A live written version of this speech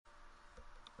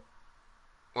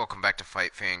Welcome back to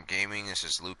Fight Fan Gaming. This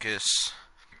is Lucas.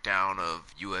 Down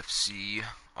of UFC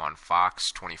on Fox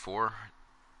 24.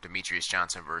 Demetrius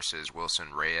Johnson versus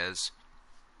Wilson Reyes.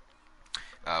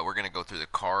 We're going to go through the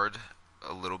card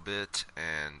a little bit,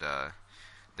 and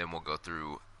then we'll go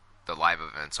through the live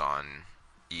events on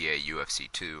EA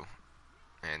UFC 2,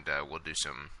 and we'll do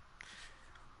some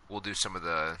of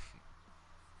the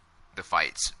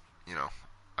fights.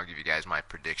 I'll give you guys my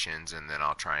predictions, and then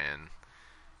I'll try and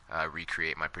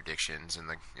recreate my predictions in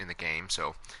the game.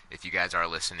 So if you guys are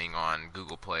listening on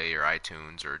Google Play or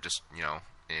iTunes or just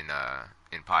in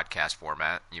podcast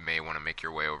format, you may want to make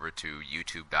your way over to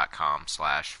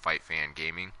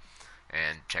youtube.com/fightfangaming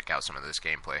and check out some of this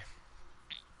gameplay.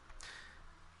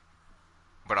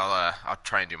 But I'll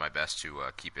try and do my best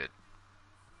to keep it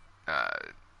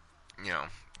uh,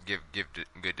 give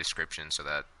good description so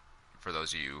that for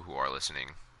those of you who are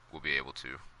listening, we'll be able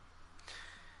to.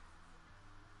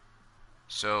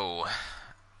 So,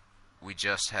 we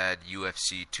just had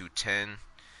UFC 210.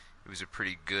 It was a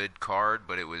pretty good card,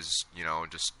 but it was,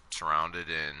 just surrounded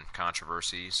in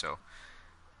controversy. So,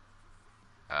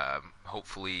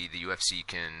 hopefully the UFC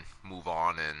can move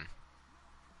on and,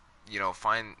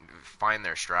 find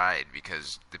their stride,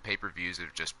 because the pay-per-views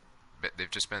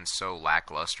they've just been so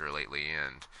lackluster lately,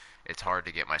 and it's hard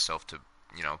to get myself to,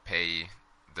 pay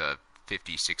the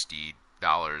 50, $60,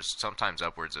 sometimes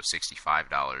upwards of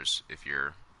 $65 if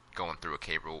you're going through a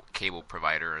cable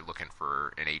provider and looking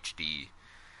for an HD.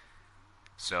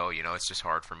 So, it's just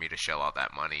hard for me to shell out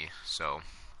that money. So,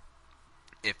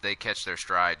 if they catch their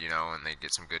stride, and they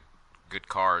get some good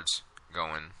cards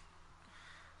going,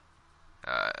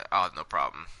 I'll have no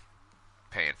problem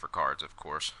paying for cards, of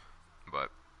course. But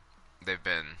they've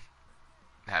been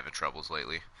having troubles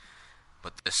lately.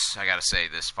 But I gotta say,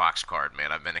 this Fox card,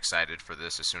 man, I've been excited for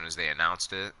this as soon as they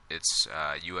announced it. It's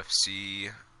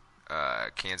UFC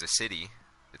Kansas City.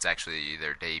 It's actually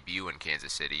their debut in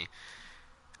Kansas City.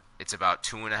 It's about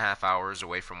 2.5 hours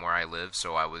away from where I live,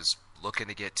 so I was looking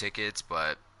to get tickets,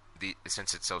 but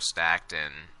since it's so stacked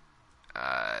and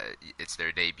it's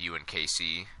their debut in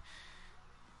KC,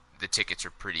 the tickets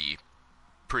are pretty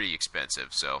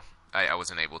expensive. So I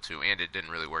wasn't able to, and it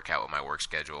didn't really work out with my work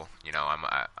schedule.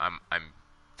 I'm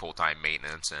full-time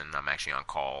maintenance, and I'm actually on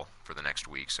call for the next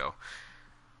week. So,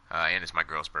 and it's my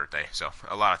girl's birthday, so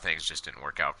a lot of things just didn't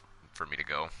work out for me to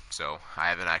go. So I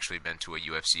haven't actually been to a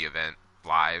UFC event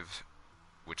live,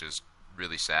 which is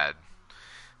really sad.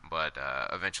 But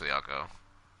eventually I'll go.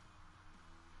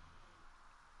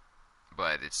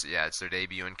 But it's their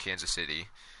debut in Kansas City,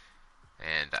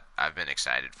 and I've been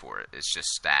excited for it. It's just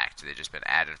stacked. They've just been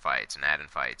adding fights, and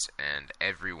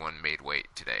everyone made weight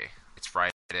today. It's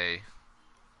Friday,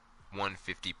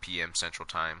 1:50 p.m. Central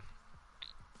Time,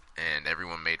 and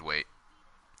everyone made weight.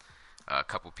 A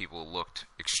couple people looked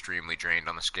extremely drained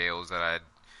on the scales. The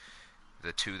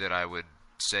two that I would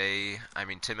say,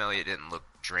 Tim Elliott didn't look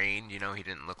drained. He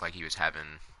didn't look like he was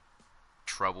having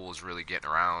troubles really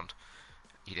getting around.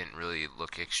 He didn't really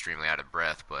look extremely out of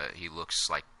breath, but he looks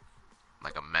like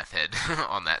a meth head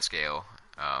on that scale.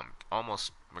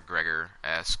 Almost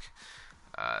McGregor-esque,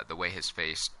 the way his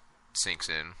face sinks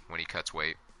in when he cuts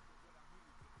weight.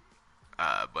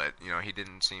 But, he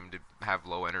didn't seem to have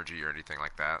low energy or anything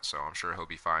like that, so I'm sure he'll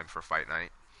be fine for fight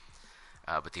night.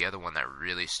 But the other one that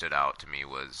really stood out to me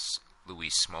was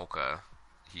Luis Smolka.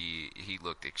 He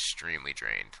looked extremely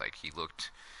drained. Like, he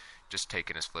looked just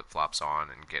taking his flip-flops on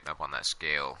and getting up on that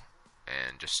scale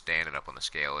and just standing up on the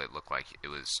scale. It looked like it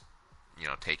was,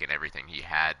 taking everything he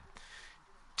had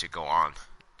to go on.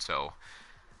 So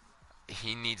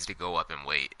he needs to go up in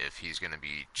weight if he's going to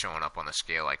be showing up on the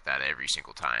scale like that every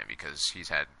single time, because he's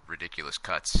had ridiculous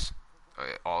cuts.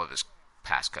 All of his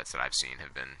past cuts that I've seen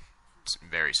have been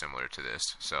very similar to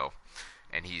this. So,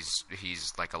 and he's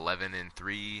like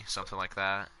 11-3, something like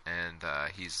that, and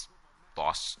he's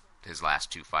lost his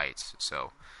last 2 fights.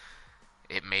 So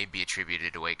it may be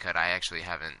attributed to weight cut. I actually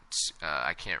haven't.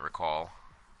 I can't recall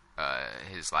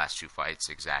his last 2 fights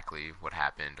exactly what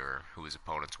happened or who his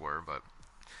opponents were, but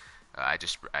I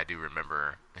do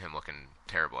remember him looking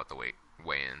terrible at the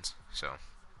weigh-ins. So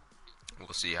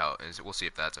we'll see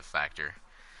if that's a factor.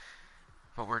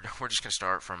 But we're just gonna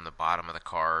start from the bottom of the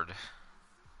card.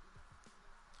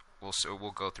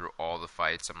 We'll go through all the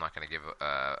fights. I'm not gonna give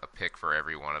a pick for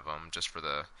every one of them, just for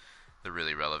the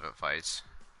really relevant fights.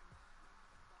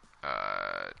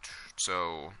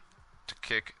 So to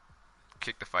kick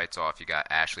the fights off, you got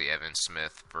Ashley Evans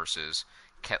Smith versus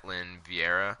Ketlin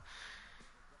Vieira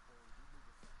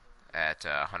at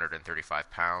 135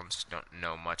 pounds. Don't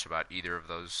know much about either of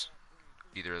those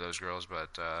girls,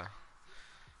 but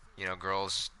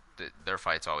girls, their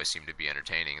fights always seem to be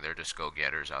entertaining. They're just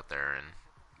go-getters out there, and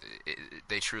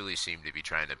they truly seem to be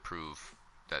trying to prove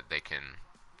that they can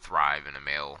thrive in a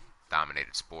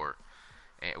male-dominated sport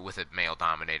with a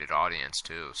male-dominated audience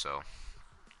too. So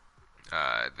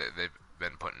they've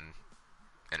been putting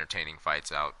entertaining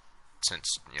fights out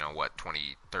since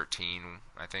 2013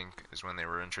 I think is when they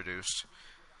were introduced.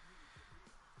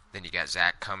 Then you got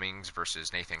Zach Cummings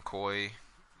versus Nathan Coy,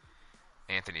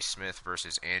 Anthony Smith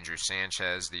versus Andrew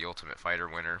Sanchez, the Ultimate Fighter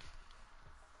winner,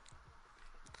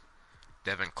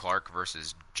 Devin Clark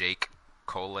versus Jake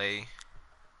Collier,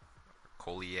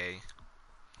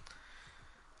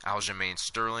 Aljamain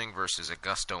Sterling versus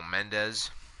Augusto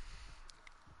Mendez.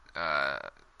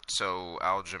 So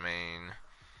Aljamain,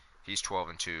 he's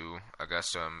 12-2.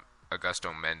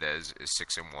 Augusto Mendez is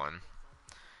 6-1.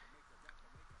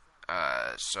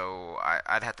 So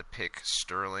I'd have to pick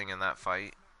Sterling in that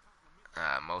fight,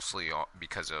 mostly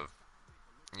because of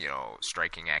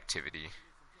striking activity,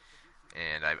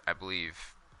 and I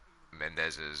believe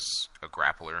Mendez is a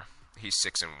grappler. He's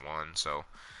 6-1, so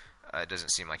it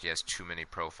doesn't seem like he has too many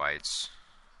pro fights.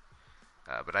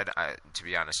 But to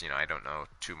be honest, I don't know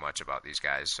too much about these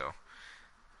guys, so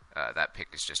that pick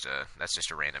is just a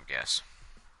random guess.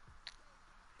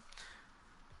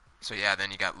 So yeah, then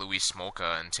you got Louis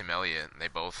Smolka and Tim Elliott, and they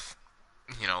both,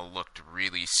 looked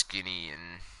really skinny,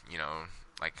 and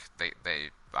like they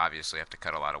obviously have to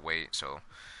cut a lot of weight. So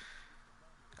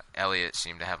Elliott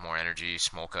seemed to have more energy.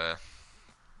 Smolka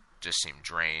just seemed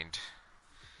drained.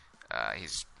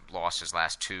 He's lost his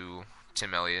last two.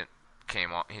 Tim Elliott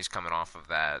he's coming off of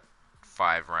that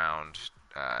 5-round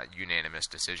unanimous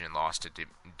decision loss to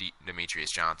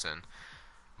Demetrius Johnson.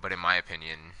 But in my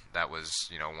opinion, that was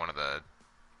one of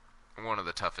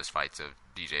the toughest fights of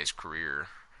DJ's career,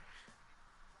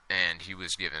 and he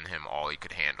was giving him all he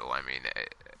could handle. I mean,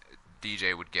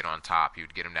 DJ would get on top, he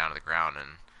would get him down to the ground,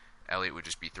 and Elliott would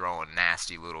just be throwing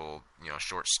nasty little,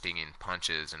 short stinging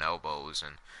punches and elbows,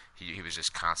 and he was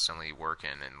just constantly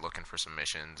working and looking for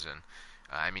submissions. And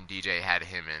DJ had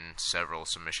him in several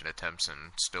submission attempts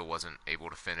and still wasn't able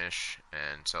to finish.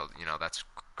 And so, that's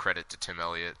credit to Tim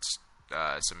Elliott's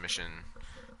submission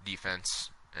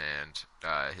defense and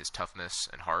his toughness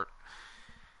and heart.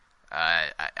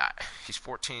 He's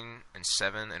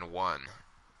 14-7-1.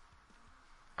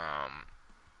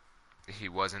 He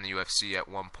was in the UFC at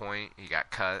one point. He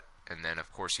got cut, and then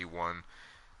of course he won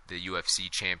the UFC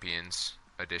Champions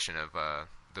edition of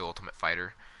the Ultimate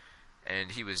Fighter,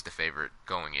 and he was the favorite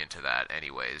going into that.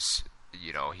 Anyways,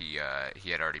 he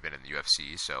had already been in the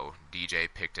UFC, so DJ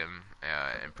picked him,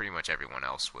 and pretty much everyone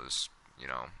else was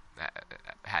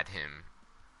had him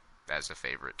as a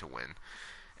favorite to win,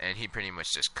 and he pretty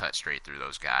much just cut straight through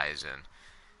those guys, and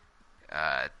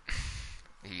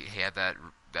he had that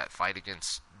fight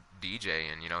against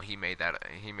DJ, and he made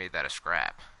that a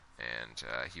scrap, and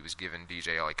he was giving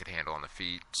DJ all he could handle on the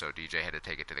feet, so DJ had to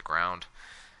take it to the ground,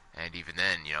 and even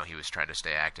then, he was trying to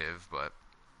stay active, but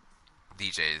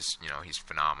DJ's, he's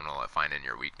phenomenal at finding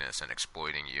your weakness and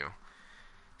exploiting you,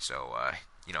 so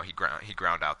he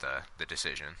ground out the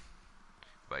decision.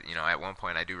 But, at one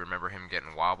point I do remember him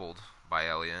getting wobbled by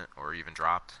Elliott or even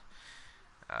dropped.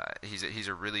 He's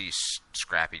a really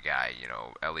scrappy guy.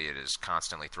 Elliott is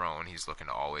constantly throwing. He's looking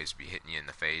to always be hitting you in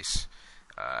the face,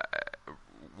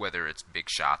 whether it's big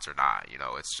shots or not.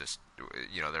 It's just,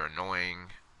 they're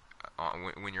annoying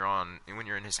when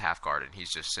you're in his half guard and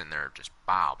he's just sitting there just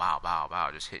bow, bow, bow, bow,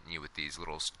 just hitting you with these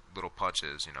little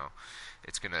punches.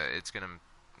 It's gonna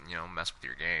mess with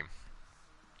your game.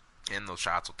 And those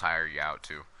shots will tire you out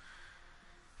too,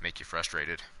 make you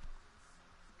frustrated.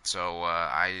 So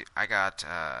I got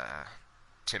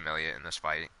Tim Elliott in this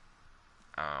fight.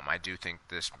 I do think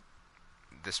this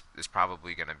is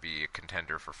probably going to be a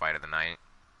contender for fight of the night.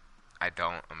 I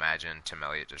don't imagine Tim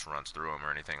Elliott just runs through him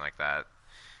or anything like that.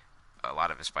 A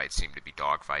lot of his fights seem to be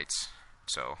dog fights,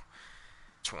 so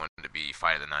it's one to be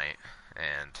fight of the night.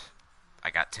 And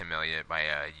I got Tim Elliott by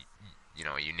a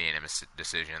unanimous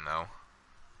decision though,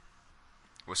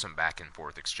 with some back and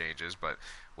forth exchanges, but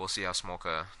we'll see how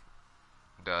Smolka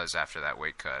does after that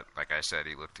weight cut. Like I said,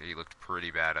 he looked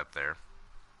pretty bad up there.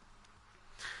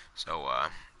 So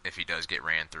if he does get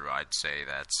ran through, I'd say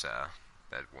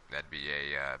that'd be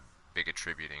a big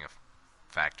attributing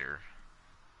factor.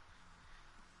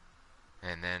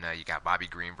 And then you got Bobby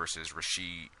Green versus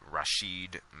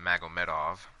Rashid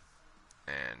Magomedov,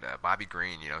 and Bobby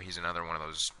Green, he's another one of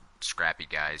those scrappy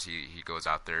guys. He goes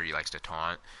out there, he likes to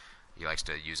taunt. He likes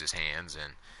to use his hands,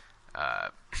 and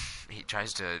he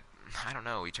tries to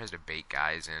bait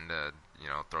guys in to,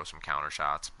 throw some counter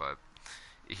shots, but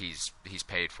he's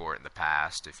paid for it in the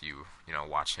past. If you know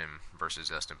watch him versus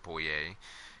Dustin Poirier,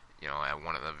 you know at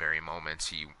one of the very moments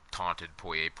he taunted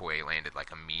Poirier. Poirier landed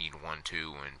like a mean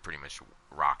 1-2 and pretty much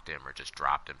rocked him or just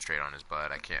dropped him straight on his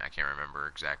butt. I can't remember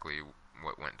exactly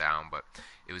what went down, but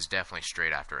it was definitely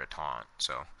straight after a taunt.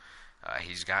 So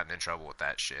he's gotten in trouble with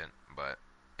that shit, but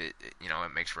it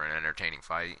makes for an entertaining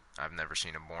fight. I've never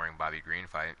seen a boring Bobby Green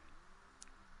fight.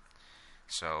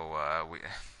 So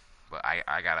but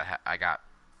I got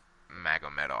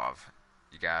Magomedov.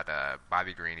 You got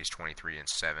Bobby Green. He's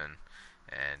 23-7,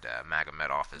 and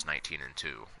Magomedov is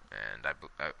 19-2, and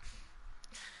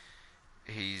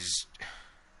he's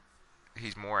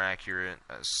more accurate,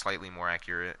 slightly more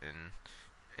accurate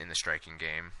in the striking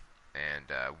game, and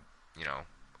a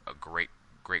great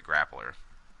grappler.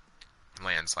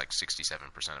 Lands like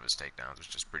 67% of his takedowns,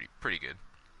 which is pretty good.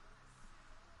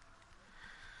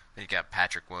 Then you got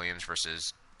Patrick Williams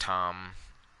versus Tom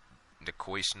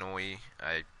Decoisnoy.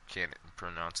 I can't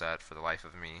pronounce that for the life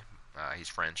of me. He's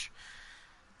French.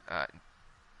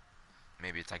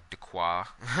 Maybe it's like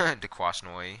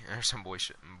Decoisnoy or some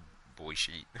bullshit.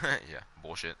 Yeah,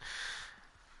 bullshit.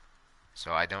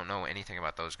 So I don't know anything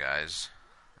about those guys.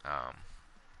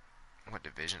 What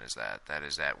division is that? That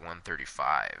is at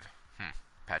 135.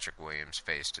 Patrick Williams'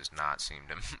 face does not seem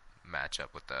to match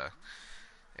up with a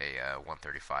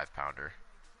 135 pounder.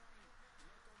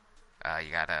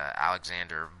 You got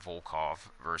Alexander Volkov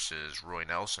versus Roy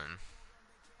Nelson.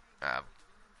 That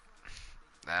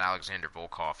Alexander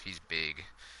Volkov, he's big.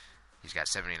 He's got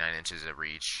 79 inches of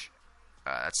reach.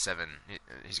 That's 7.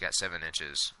 He's got 7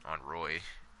 inches on Roy.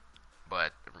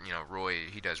 But Roy,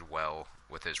 he does well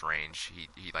with his range.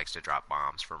 He likes to drop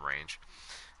bombs from range.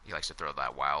 He likes to throw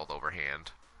that wild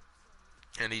overhand,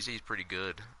 and he's pretty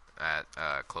good at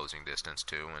closing distance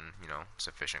too, and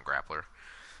sufficient grappler.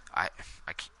 I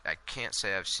can't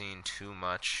say I've seen too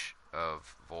much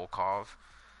of Volkov,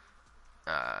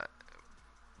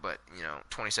 but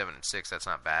 27-6, that's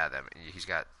not bad. I mean, he's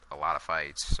got a lot of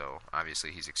fights, so obviously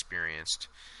he's experienced.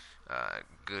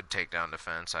 Good takedown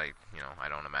defense. I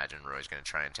don't imagine Roy's going to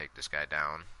try and take this guy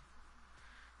down.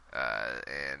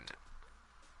 And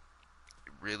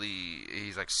really,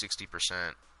 he's like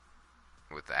 60%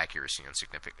 with accuracy on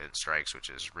significant strikes, which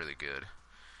is really good.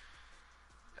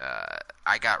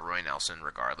 I got Roy Nelson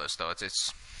regardless, though. It's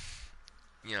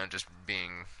just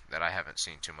being that I haven't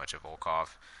seen too much of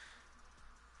Volkov.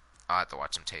 I'll have to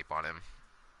watch some tape on him.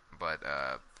 But,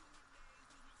 I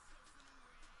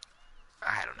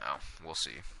don't know. We'll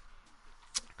see.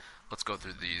 Let's go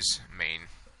through these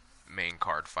main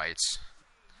card fights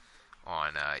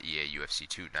on EA UFC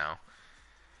 2 now.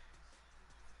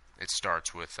 It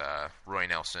starts with Roy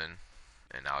Nelson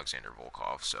and Alexander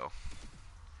Volkov, so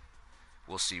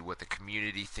we'll see what the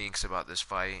community thinks about this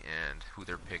fight and who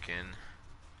they're picking.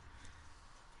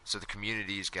 So the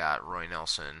community's got Roy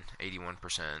Nelson,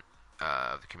 81%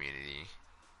 of the community,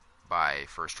 by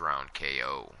first round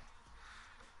KO.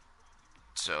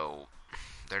 So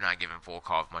they're not giving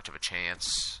Volkov much of a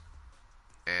chance,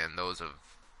 and those of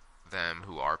them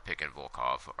who are picking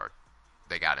Volkov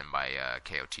they got him by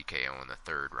KO TKO in the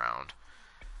third round.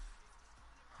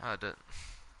 I'm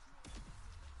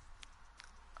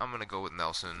gonna go with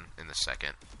Nelson in the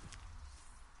second.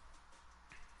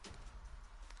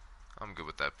 I'm good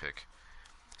with that pick.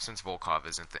 Since Volkov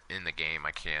isn't in the game,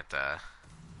 I can't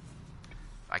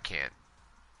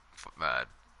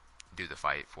do the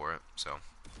fight for it. So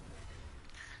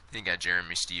then you got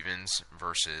Jeremy Stephens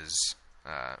versus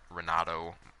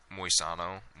Renato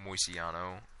Moicano,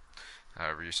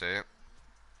 however you say it.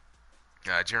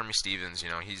 Jeremy Stephens,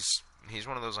 he's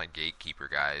one of those like gatekeeper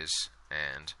guys,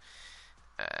 and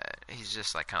he's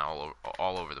just like kind of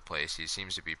all over the place. He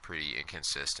seems to be pretty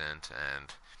inconsistent,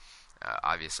 and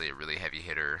obviously a really heavy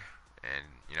hitter.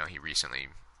 And he recently,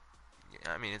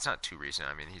 it's not too recent.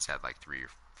 He's had like 3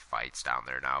 fights down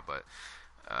there now, but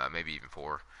maybe even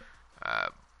 4.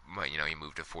 But he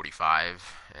moved to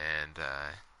 45, and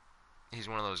he's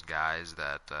one of those guys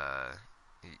that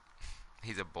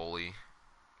he's a bully,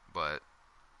 but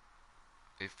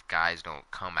if guys don't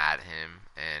come at him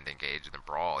and engage in the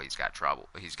brawl, he's got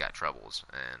troubles,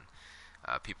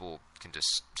 and people can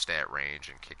just stay at range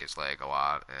and kick his leg a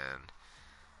lot, and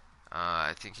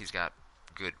I think he's got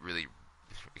really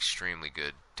extremely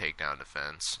good takedown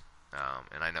defense,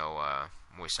 and I know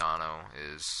Moicano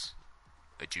is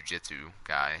a jiu-jitsu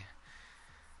guy,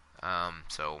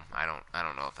 so I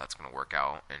don't know if that's going to work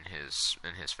out in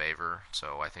his favor.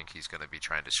 So I think he's going to be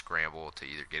trying to scramble to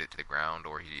either get it to the ground,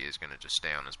 or he is going to just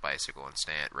stay on his bicycle and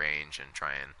stay at range and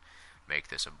try and make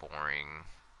this a boring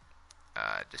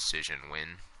decision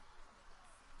win.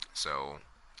 So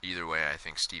Either way, I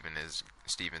think Stevens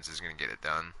is going to get it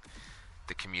done.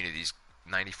 The community's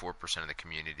 94% of the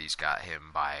community's got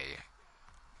him by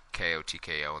KO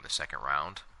TKO in the second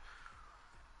round,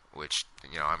 which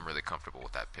I'm really comfortable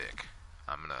with that pick.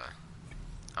 I'm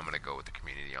gonna go with the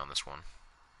community on this one.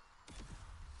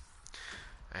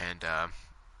 And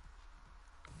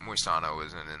Moisano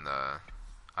isn't in the.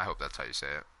 I hope that's how you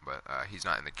say it, but he's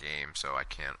not in the game, so I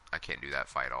can't do that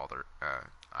fight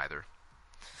either.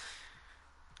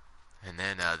 And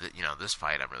then this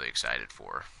fight I'm really excited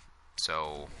for.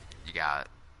 So you got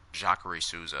Jacare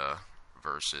Souza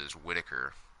versus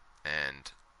Whitaker,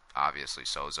 and obviously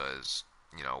Souza is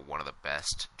one of the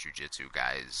best jiu-jitsu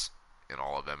guys in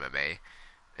all of MMA,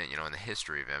 and in the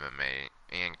history of MMA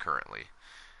and currently.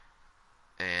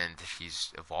 And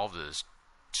he's evolved his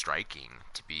striking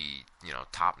to be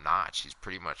top notch. He's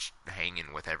pretty much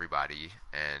hanging with everybody,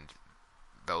 and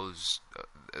those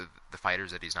the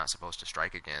fighters that he's not supposed to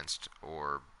strike against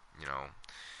or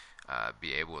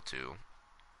be able to,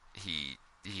 he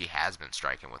has been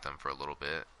striking with them for a little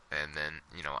bit, and then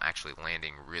actually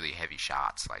landing really heavy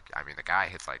shots. Like, I mean, the guy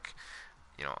hits like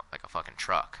a fucking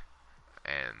truck,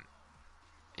 and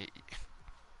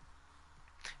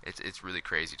it's really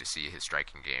crazy to see his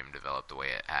striking game develop the way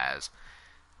it has.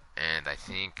 And I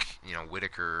think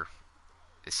Whitaker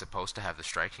is supposed to have the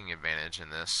striking advantage in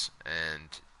this,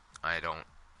 and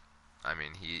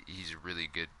he's a really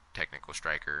good technical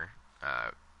striker,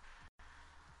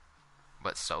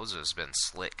 but Souza's been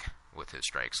slick with his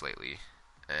strikes lately,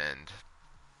 and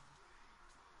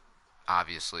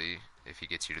obviously if he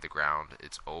gets you to the ground,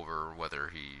 it's over, whether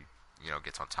he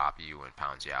gets on top of you and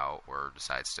pounds you out or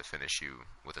decides to finish you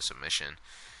with a submission.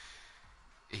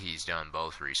 He's done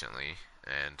both recently,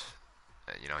 and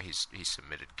he's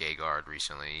submitted Gegard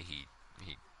recently. He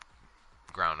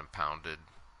ground and pounded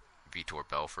Vitor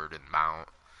Belfort and Mount.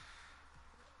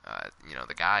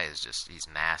 The guy is he's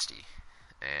nasty.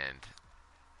 And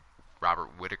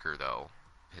Robert Whitaker, though,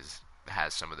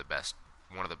 has one of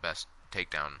the best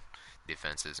takedown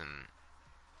defenses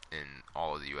in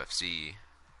all of the UFC.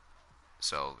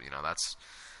 So that's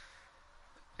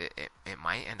it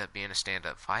might end up being a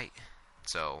stand-up fight.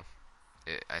 So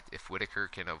if Whitaker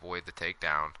can avoid the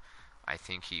takedown, I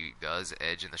think he does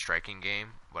edge in the striking game.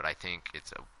 But I think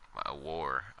it's a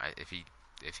war. If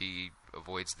he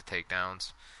avoids the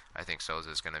takedowns, I think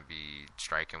Souza's going to be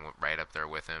striking right up there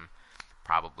with him,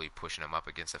 probably pushing him up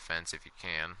against the fence if he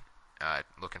can,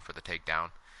 looking for the takedown,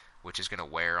 which is going to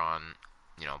wear on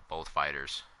both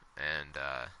fighters. And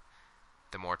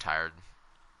the more tired,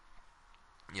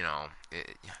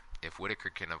 if Whitaker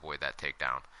can avoid that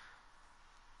takedown,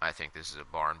 I think this is a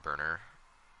barn burner.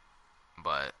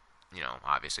 But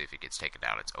obviously, if it gets taken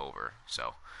down, it's over.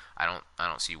 So I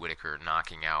don't see Whitaker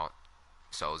knocking out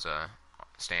Souza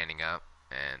standing up,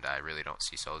 and I really don't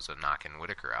see Souza knocking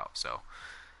Whitaker out. So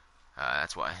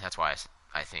that's why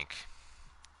I think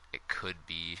it could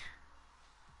be.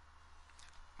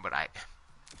 But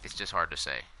it's just hard to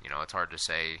say. It's hard to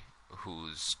say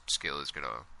whose skill is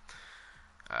gonna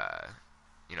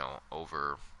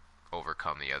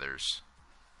overcome the others.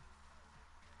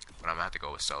 But I'm gonna have to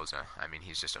go with Souza. I mean,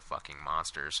 he's just a fucking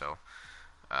monster. So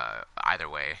either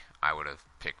way, I would have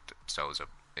picked Souza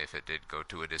if it did go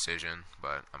to a decision.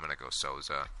 But I'm gonna go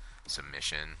Souza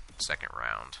submission, second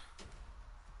round.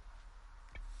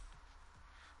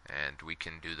 And we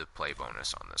can do the play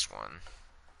bonus on this one.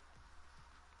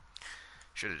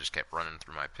 Should have just kept running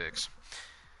through my picks.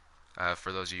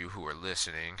 For those of you who are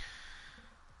listening,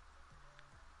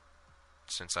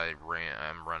 since I'm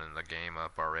running the game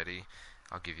up already,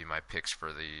 I'll give you my picks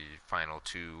for the final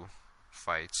two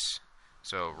fights.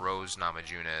 So Rose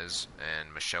Namajunas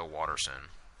and Michelle Waterson.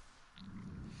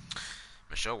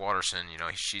 Michelle Waterson,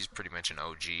 she's pretty much an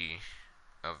OG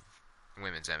of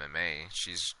women's MMA.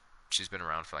 She's been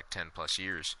around for like 10 plus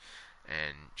years,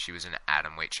 and she was an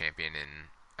atomweight champion in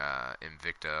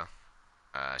Invicta.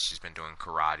 She's been doing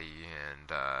karate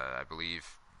and I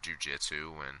believe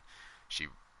jiu-jitsu, and she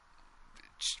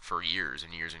for years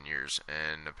and years and years.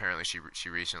 And apparently she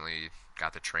recently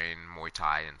got to train Muay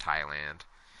Thai in Thailand.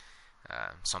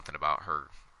 Something about her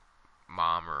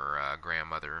mom or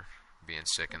grandmother being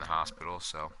sick in the hospital.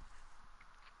 So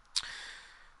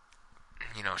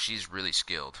she's really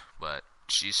skilled, but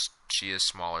she is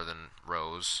smaller than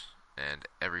Rose, and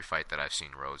every fight that I've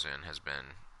seen Rose in has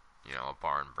been a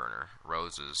barn burner.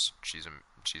 Rose she's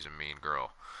a mean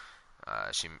girl.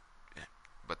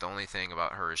 But the only thing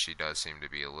about her is she does seem to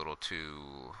be a little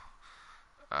too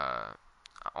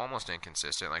almost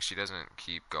inconsistent. Like, she doesn't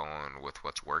keep going with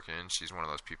what's working. She's one of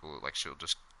those people, like, she'll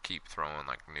just keep throwing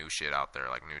like new shit out there,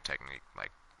 like new technique.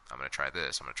 Like, I'm gonna try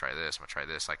this. I'm gonna try this. I'm gonna try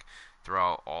this. Like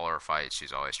throughout all her fights,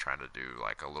 she's always trying to do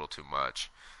like a little too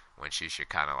much when she should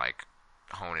kind of like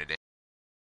hone it in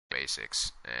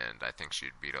basics. And I think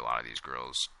she'd beat a lot of these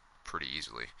girls pretty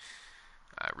easily.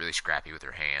 Really scrappy with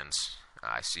her hands.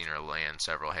 I've seen her land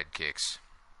several head kicks.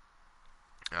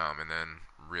 And then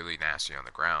really nasty on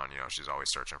the ground. You know, she's always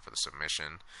searching for the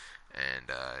submission,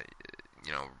 and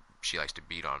you know, she likes to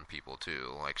beat on people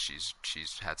too. Like she's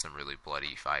had some really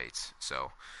bloody fights.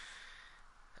 So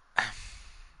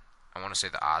I want to say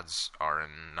the odds are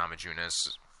in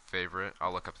Namajuna's favorite.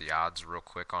 I'll look up the odds real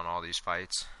quick on all these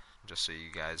fights, just so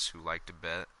you guys who like to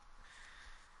bet,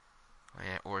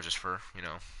 or just for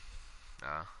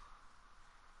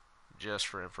just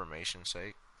for information's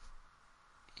sake.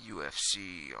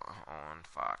 UFC on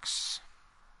Fox.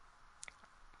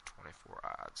 24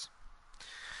 odds.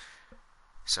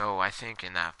 So I think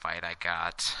in that fight I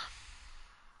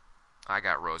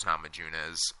got Rose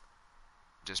Namajunas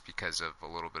just because of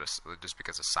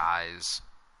size.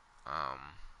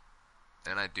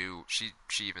 And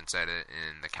she even said it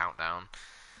in the countdown.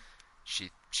 She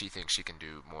thinks she can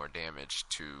do more damage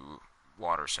to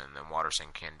Waterson than Waterson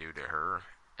can do to her,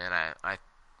 and I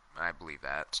believe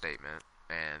that statement.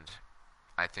 And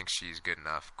I think she's good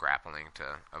enough grappling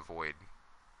to avoid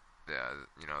the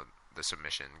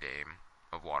submission game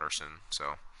of Waterson.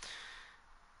 So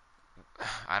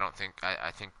I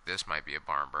think this might be a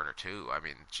barn burner too. I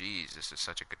mean, geez, this is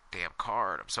such a good damn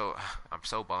card. I'm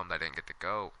so bummed I didn't get to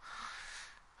go.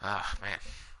 Man,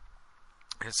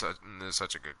 it's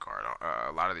such a good card.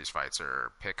 A lot of these fights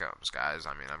are pick'ems, guys.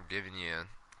 I mean, I'm giving you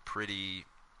pretty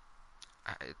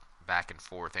back and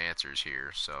forth answers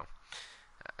here, so.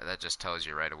 That just tells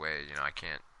you right away, I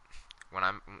can't. When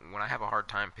I have a hard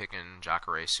time picking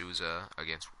Jacare Souza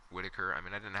against Whitaker, I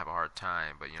mean I didn't have a hard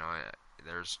time, but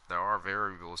there are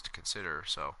variables to consider.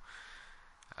 So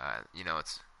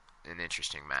it's an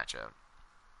interesting matchup.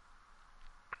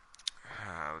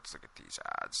 Let's look at these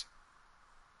odds.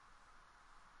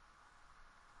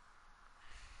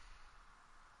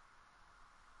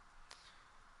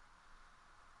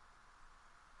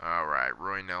 All right,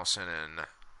 Roy Nelson and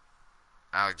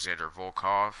Alexander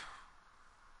Volkov.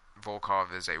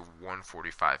 Volkov is a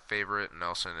 145 favorite.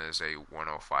 Nelson is a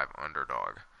 105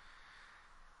 underdog.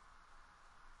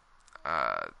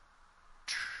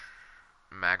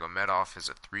 Magomedov is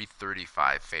a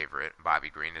 335 favorite. Bobby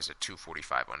Green is a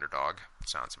 245 underdog.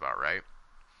 Sounds about right.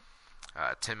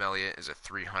 Tim Elliott is a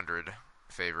 300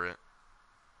 favorite.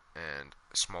 And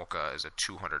Smolka is a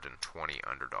 220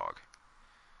 underdog.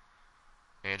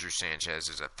 Andrew Sanchez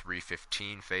is a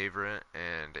 315 favorite,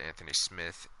 and Anthony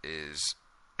Smith is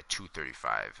a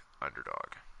 235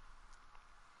 underdog.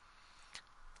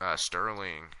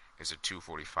 Sterling is a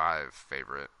 245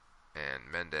 favorite,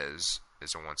 and Mendez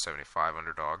is a 175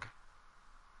 underdog.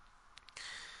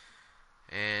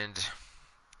 And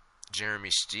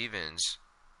Jeremy Stevens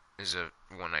is a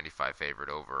 195 favorite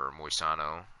over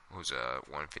Moisano, who's a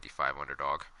 155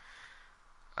 underdog.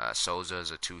 Souza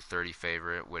is a 230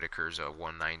 favorite. Whitaker's a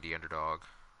 190 underdog.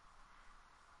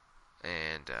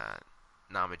 And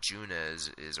Namajuna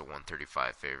is a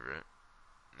 135 favorite.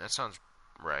 That sounds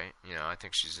right. I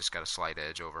think she's just got a slight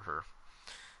edge over her.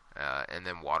 And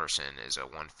then Waterson is a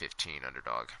 115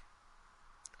 underdog.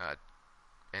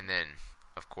 And then,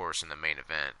 of course, in the main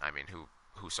event, I mean,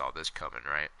 who saw this coming,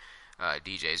 right?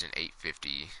 DJ's an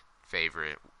 850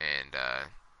 favorite, and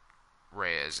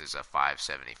Reyes is a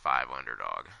 575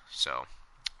 underdog. So,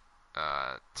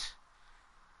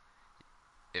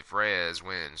 if Reyes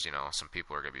wins, some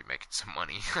people are going to be making some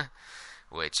money,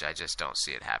 which I just don't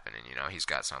see it happening. He's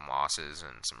got some losses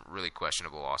and some really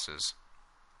questionable losses,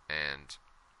 and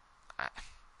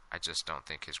I just don't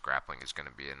think his grappling is going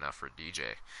to be enough for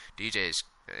DJ. DJ's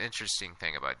interesting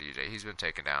thing about DJ, he's been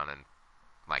taken down in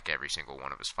like every single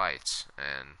one of his fights,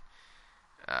 and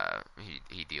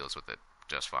he deals with it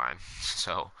just fine.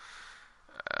 So,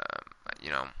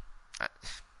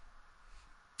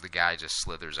 the guy just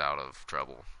slithers out of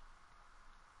trouble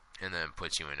and then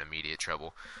puts you in immediate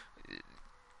trouble.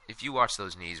 If you watch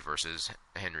those knees versus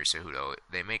Henry Cejudo,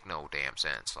 they make no damn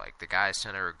sense. Like, the guy's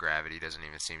center of gravity doesn't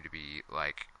even seem to be,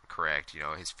 like, correct.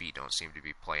 His feet don't seem to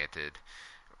be planted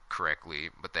correctly,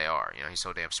 but they are. He's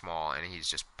so damn small, and he's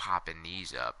just popping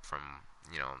knees up from,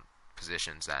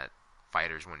 positions that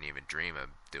fighters wouldn't even dream of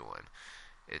doing.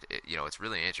 It's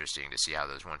really interesting to see how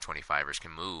those 125ers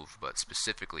can move, but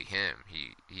specifically him,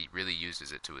 he really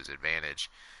uses it to his advantage.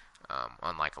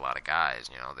 Unlike a lot of guys,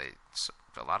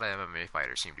 a lot of MMA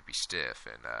fighters seem to be stiff,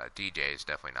 and DJ is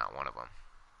definitely not one of them.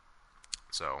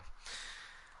 So,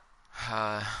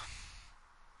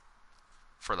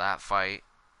 for that fight,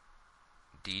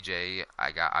 DJ,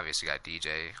 obviously got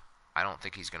DJ. I don't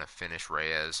think he's gonna finish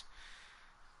Reyes,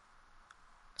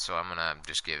 so I'm gonna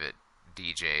just give it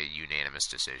DJ unanimous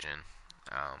decision.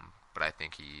 But I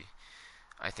think he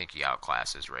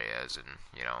outclasses Reyes, and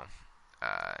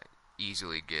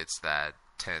easily gets that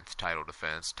 10th title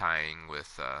defense, tying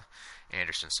with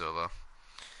Anderson Silva.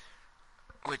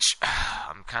 Which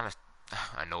I'm kind of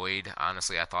annoyed.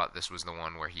 Honestly, I thought this was the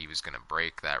one where he was going to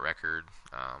break that record.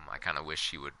 I kind of wish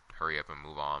he would hurry up and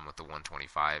move on with the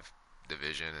 125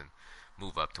 division and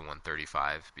move up to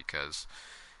 135, because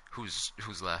who's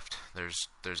left?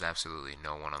 There's absolutely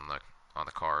no one on the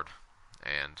card,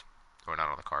 or not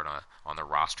on the card, on the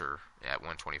roster at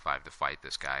 125 to fight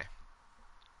this guy.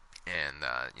 And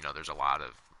there's a lot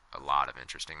of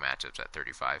interesting matchups at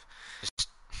 35. Just,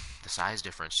 the size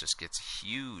difference just gets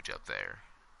huge up there,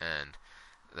 and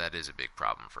that is a big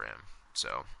problem for him.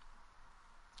 So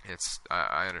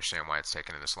I understand why it's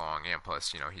taken this long, and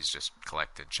plus he's just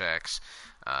collecting checks,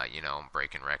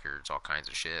 breaking records, all kinds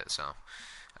of shit. So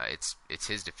it's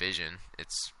his division.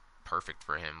 It's perfect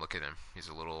for him. Look at him. He's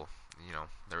a little,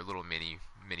 they're little mini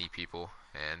people,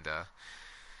 and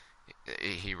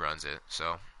he runs it.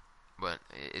 So. But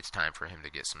it's time for him to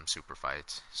get some super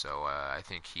fights. So I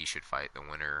think he should fight the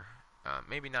winner.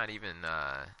 Maybe not even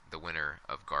the winner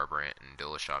of Garbrandt and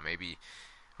Dillashaw. Maybe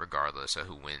regardless of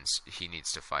who wins, he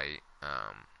needs to fight.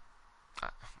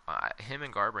 Him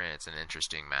and Garbrandt, it's an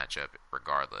interesting matchup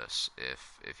regardless.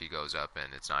 If he goes up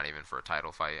and it's not even for a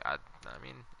title fight,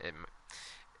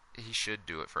 he should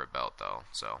do it for a belt though.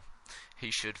 So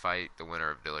he should fight the winner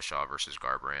of Dillashaw versus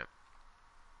Garbrandt.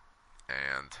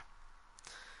 And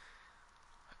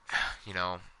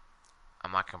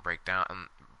I'm not gonna break down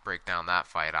that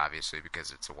fight obviously, because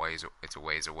it's a ways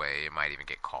away. It might even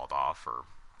get called off for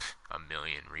a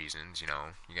million reasons. You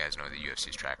guys know the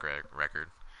UFC's track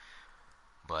record.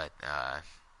 But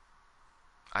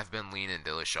I've been leaning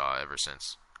Dillashaw ever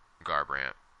since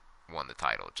Garbrandt won the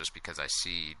title, just because I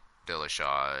see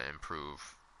Dillashaw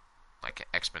improve like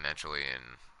exponentially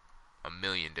in a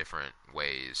million different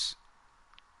ways.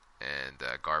 And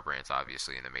Garbrandt's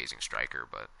obviously an amazing striker,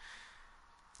 but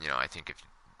I think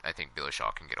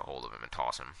Dillashaw can get a hold of him and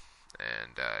toss him,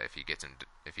 and if he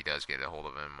does get a hold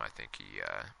of him, I think he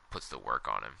puts the work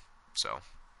on him. So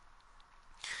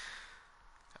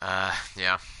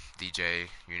DJ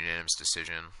unanimous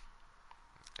decision.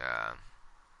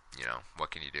 What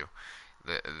can you do?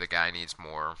 The guy needs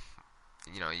more.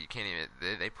 You can't even.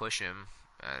 They push him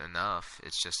enough.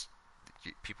 It's just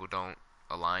people don't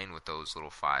align with those little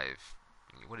 5.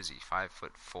 What is he?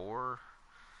 5'4"?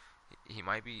 He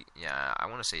might be. Yeah, I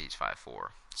want to say he's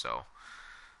 5'4". So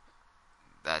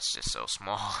that's just so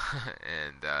small.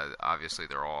 And obviously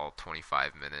they're all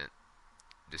 25-minute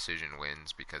decision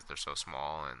wins because they're so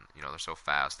small, and they're so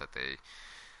fast that they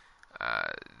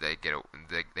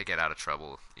get out of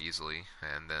trouble easily.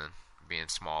 And then being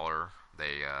smaller,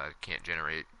 they can't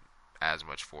generate as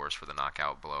much force for the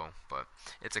knockout blow. But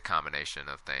it's a combination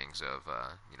of things of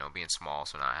being small,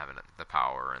 so not having the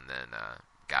power, and then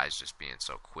guys just being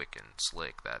so quick and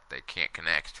slick that they can't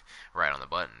connect right on the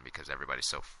button because everybody's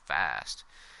so fast.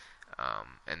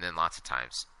 And then lots of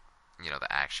times,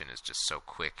 the action is just so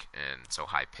quick and so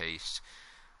high paced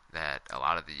that a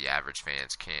lot of the average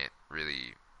fans can't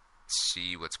really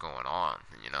see what's going on.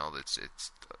 It's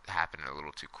happening a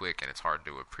little too quick, and it's hard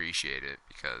to appreciate it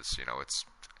because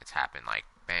it's happened like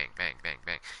bang, bang, bang,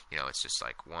 bang. It's just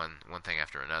like one thing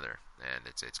after another, and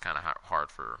it's kind of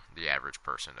hard for the average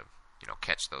person to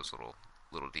catch those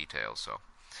little details. So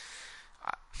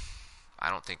I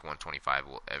don't think 125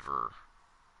 will ever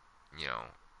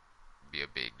be a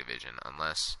big division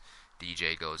unless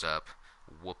DJ goes up,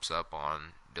 whoops up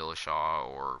on Dillashaw,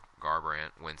 or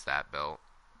Garbrandt wins that belt,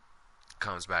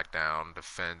 comes back down,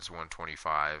 defends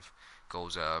 125,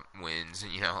 goes up, wins,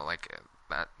 like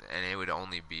that. And it would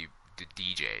only be the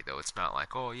DJ, though. It's not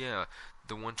like, oh yeah,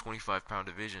 the 125-pound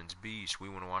division's beast, we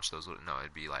want to watch those. No,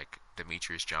 it'd be like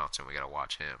Demetrius Johnson, we gotta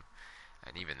watch him.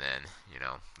 And even then,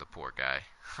 the poor guy,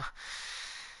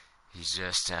 he's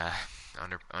just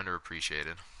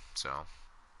underappreciated. So,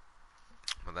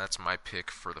 well, that's my pick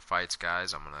for the fights,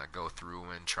 guys. I'm gonna go through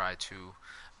and try to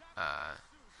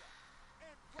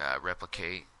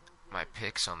replicate my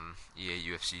picks on EA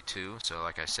UFC 2. So,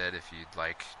 like I said, if you'd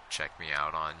like, check me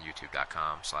out on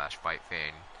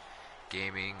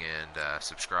youtube.com/FightFanGaming and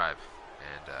subscribe.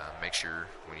 And make sure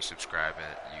when you subscribe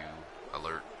you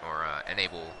alert or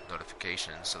enable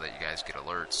notifications so that you guys get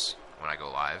alerts when I go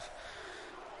live.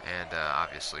 And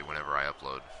obviously whenever I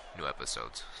upload new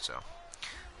episodes. So,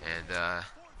 and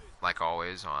like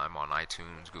always, I'm on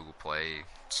iTunes, Google Play,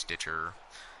 Stitcher,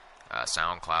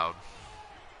 SoundCloud,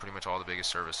 pretty much all the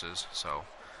biggest services. So,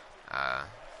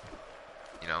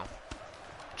 you know,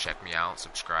 check me out,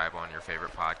 subscribe on your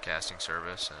favorite podcasting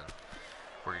service, and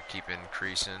we're going to keep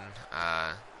increasing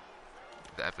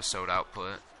the episode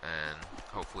output and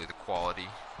hopefully the quality.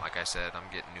 Like I said,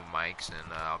 I'm getting new mics,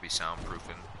 and I'll be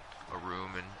soundproofing a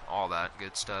room and all that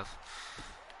good stuff.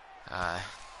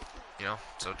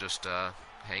 So just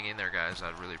hang in there, guys.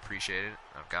 I'd really appreciate it.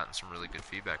 I've gotten some really good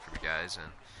feedback from you guys, and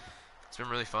it's been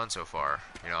really fun so far.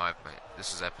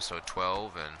 This is episode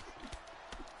 12, and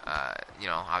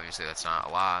obviously that's not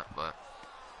a lot, but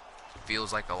it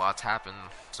feels like a lot's happened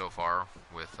so far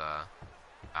with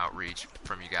outreach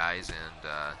from you guys, and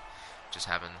just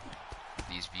having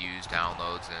these views,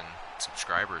 downloads, and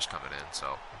subscribers coming in.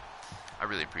 So I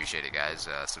really appreciate it, guys.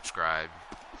 Subscribe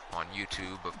on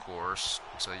YouTube, of course,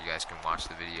 so you guys can watch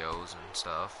the videos and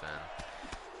stuff,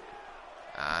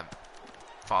 and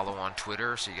follow on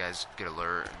Twitter so you guys get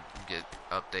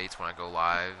updates when I go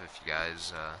live. If you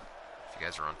guys are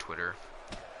on Twitter,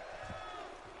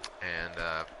 and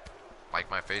like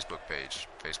my Facebook page,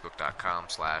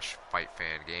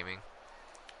 facebook.com/FightFanGaming.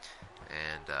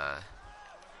 And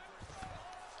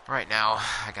right now,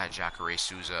 I got Jacare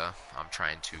Souza. I'm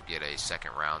trying to get a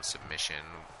second round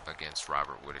submission against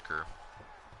Robert Whitaker.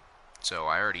 So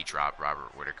I already dropped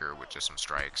Robert Whitaker with just some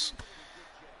strikes.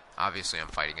 Obviously, I'm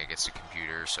fighting against a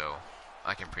computer, so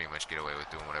I can pretty much get away with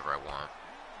doing whatever I want.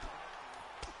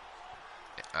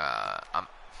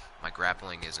 My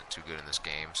grappling isn't too good in this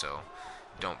game, so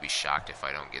don't be shocked if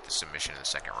I don't get the submission in the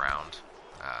second round.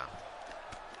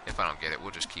 If I don't get it,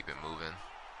 we'll just keep it moving.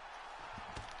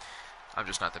 I'm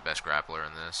just not the best grappler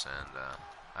in this, and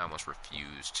I almost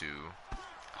refuse to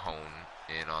hone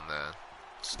in on the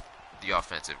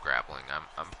offensive grappling.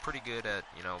 I'm pretty good at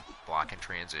blocking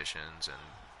transitions and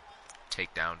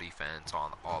takedown defense,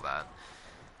 on all that,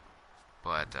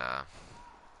 but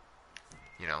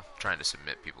trying to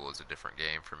submit people is a different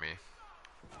game for me.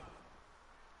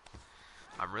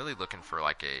 I'm really looking for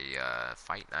like a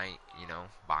fight night,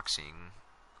 boxing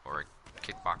or a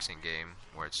kickboxing game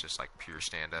where it's just like pure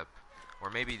stand-up. Or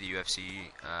maybe the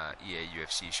UFC, EA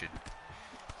UFC should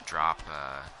drop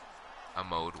a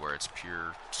mode where it's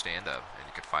pure stand-up and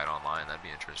you could fight online. That'd be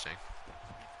interesting.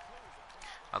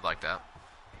 I'd like that.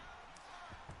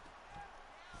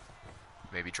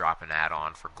 Maybe drop an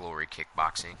add-on for Glory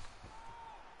Kickboxing.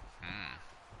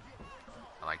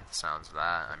 I like the sounds of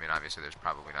that. I mean, obviously there's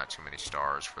probably not too many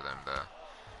stars for them to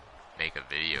make a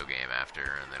video game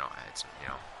after, and they don't,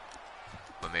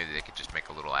 but maybe they could just make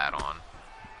a little add-on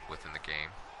within the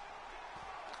game.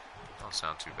 Don't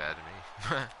sound too bad to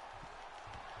me.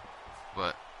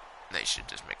 But they should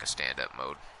just make a stand-up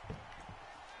mode.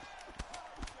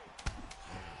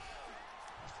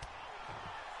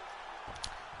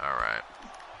 Alright.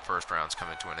 First round's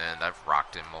coming to an end. I've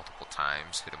rocked him multiple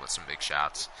times, hit him with some big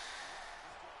shots.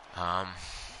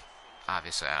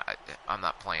 Obviously, I'm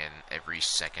not playing every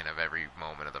second of every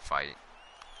moment of the fight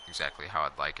exactly how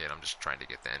I'd like it. I'm just trying to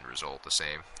get the end result the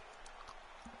same.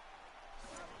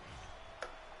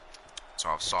 So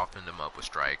I've softened him up with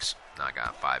strikes. Now I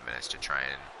got 5 minutes to try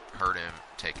and hurt him,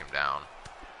 take him down,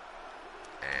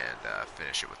 and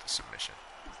finish it with a submission.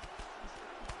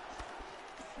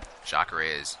 Jacare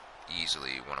is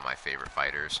easily one of my favorite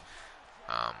fighters.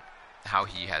 How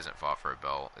he hasn't fought for a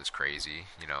belt is crazy.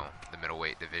 The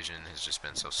middleweight division has just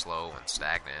been so slow and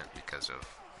stagnant because of,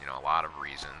 a lot of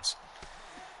reasons.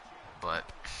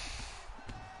 But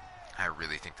I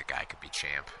really think the guy could be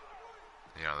champ.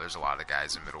 There's a lot of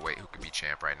guys in middleweight who could be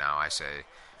champ right now. I say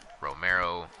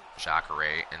Romero,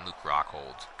 Jacare, and Luke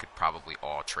Rockhold could probably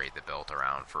all trade the belt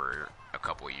around for a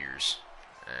couple of years.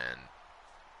 And,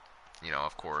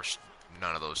 of course,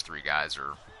 none of those three guys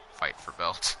are fighting for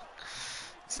belts.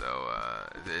 So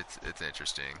it's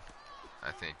interesting.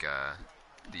 I think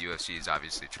the UFC is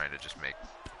obviously trying to just make,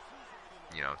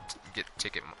 get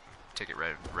ticket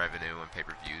revenue and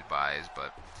pay-per-view buys,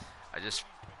 but I just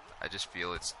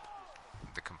feel it's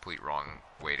the complete wrong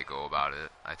way to go about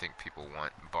it. I think people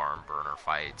want barn burner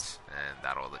fights, and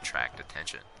that'll attract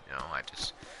attention.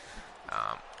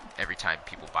 Every time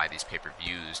people buy these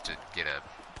pay-per-views to get a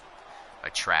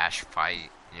trash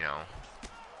fight,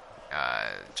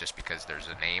 just because there's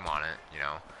a name on it,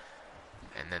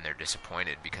 and then they're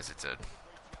disappointed because it's a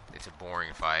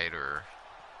boring fight, or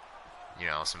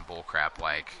some bullcrap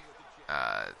like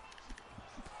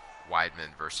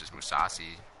Weidman versus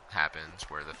Mousasi happens,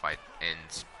 where the fight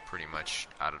ends pretty much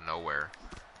out of nowhere,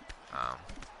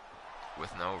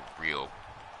 with no real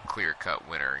clear-cut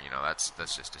winner. That's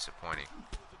just disappointing.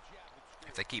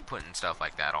 If they keep putting stuff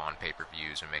like that on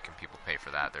pay-per-views and making people pay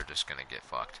for that, they're just gonna get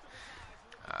fucked.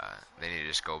 They need to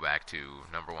just go back to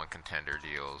 #1 contender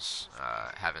deals,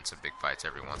 having some big fights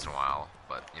every once in a while.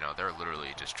 But you know, they're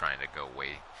literally just trying to go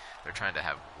they're trying to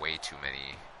have way too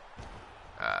many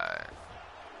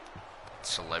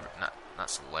not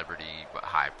celebrity but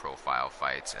high profile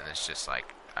fights, and it's just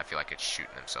like I feel like it's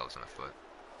shooting themselves in the foot.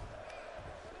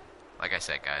 Like I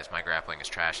said, guys, my grappling is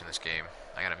trash in this game.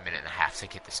 I got a minute and a half to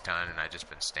get this done, and I've just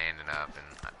been standing up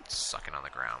and I'm sucking on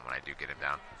the ground when I do get him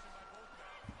down.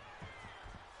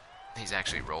 He's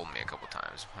actually rolled me a couple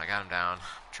times. When I got him down,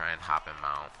 try and hop him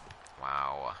out.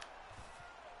 Wow.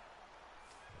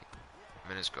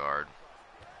 I'm in his guard.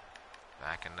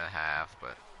 Back into half,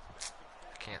 but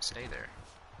I can't stay there.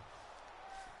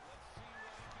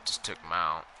 Just took him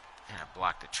out, and I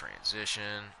blocked the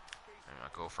transition. I'm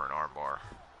going to go for an armbar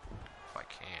if I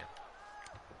can.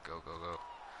 Go, go, go.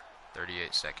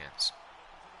 38 seconds.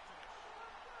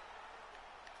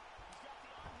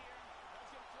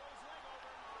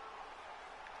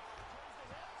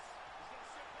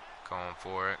 Going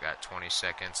for it. Got 20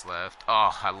 seconds left.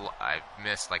 Oh, I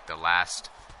missed like the last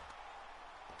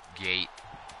gate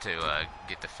to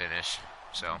get the finish.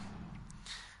 So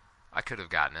I could have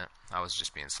gotten it. I was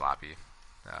just being sloppy.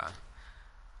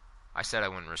 I said I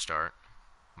wouldn't restart,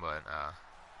 but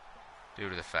due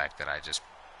to the fact that I just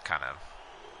kind of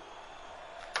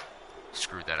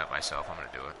screwed that up myself, I'm going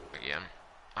to do it again.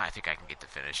 I think I can get the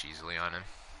finish easily on him.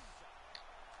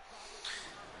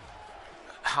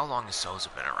 How long has Souza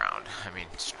been around? I mean,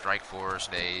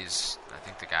 Strikeforce days. I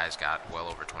think the guy's got well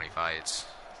over 20 fights.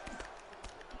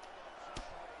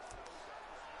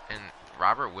 And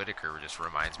Robert Whitaker just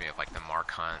reminds me of like the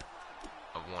Mark Hunt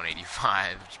of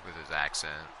 185 with his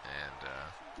accent. And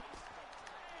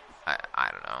I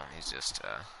don't know. He's just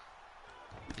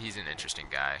he's an interesting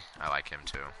guy. I like him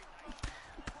too.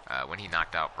 When he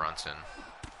knocked out Brunson,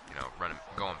 you know,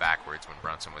 going backwards when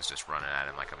Brunson was just running at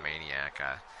him like a maniac.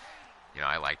 You know,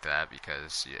 I liked that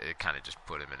because it kind of just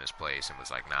put him in his place and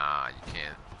was like, nah, you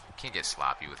can't get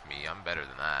sloppy with me. I'm better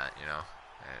than that, you know.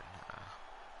 And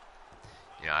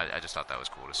you know, I just thought that was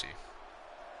cool to see.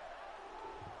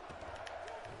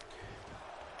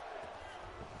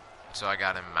 So I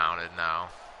got him mounted now.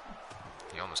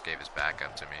 He almost gave his back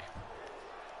up to me.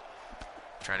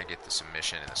 Trying to get the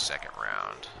submission in the second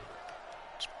round.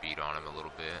 Just beat on him a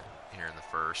little bit here in the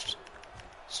first.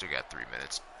 Still got 3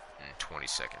 minutes and 20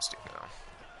 seconds to go.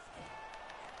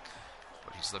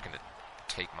 But he's looking to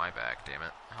take my back, damn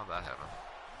it. How'd that happen?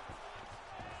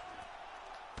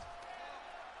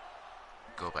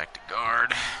 Go back to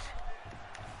guard.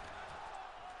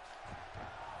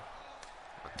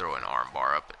 I'll throw an arm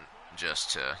bar up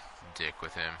just to dick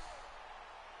with him.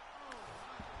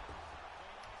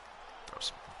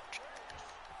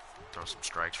 Throw some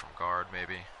strikes from guard,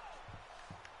 maybe.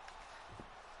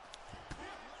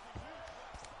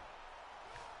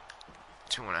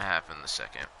 Two and a half in the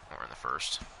second, or in the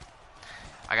first.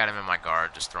 I got him in my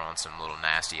guard, just throwing some little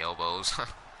nasty elbows. He's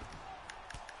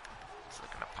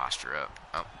looking to posture up.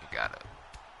 Oh, he got it.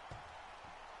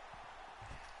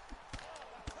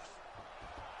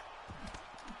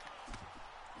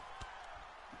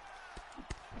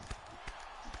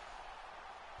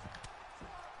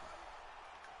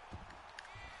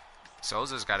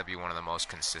 Souza's got to be one of the most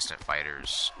consistent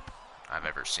fighters I've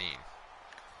ever seen.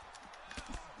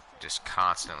 Just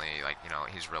constantly, like, you know,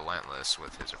 he's relentless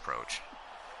with his approach.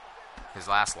 His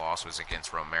last loss was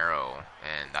against Romero,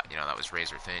 and, you know, that was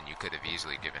razor thin. You could have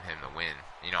easily given him the win.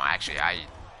 You know, actually,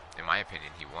 in my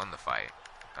opinion, he won the fight.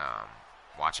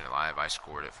 Watching it live, I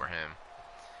scored it for him.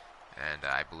 And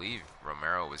I believe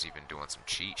Romero was even doing some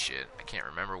cheat shit. I can't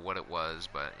remember what it was,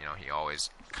 but, you know, he always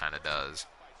kind of does.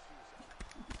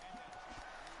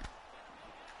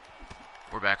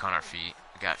 We're back on our feet.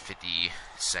 We got 50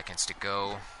 seconds to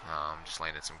go. Just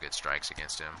landed some good strikes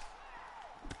against him.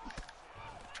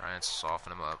 Try and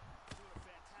soften him up.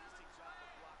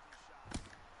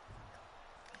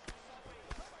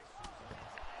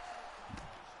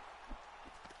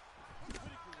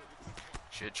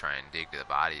 Should try and dig to the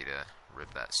body to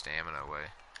rip that stamina away.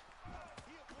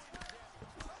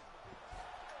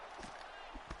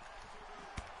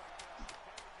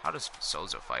 How does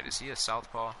Souza fight? Is he a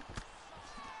southpaw?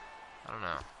 I don't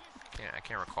know. I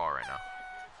can't recall right now.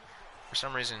 For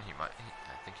some reason,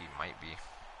 I think he might be.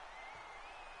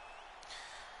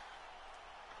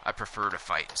 I prefer to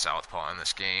fight southpaw in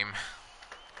this game.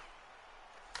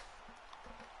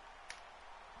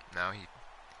 No, he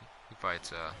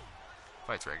fights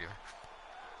regular.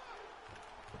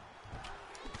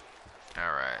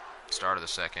 All right, start of the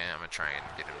second. I'm gonna try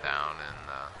and get him down and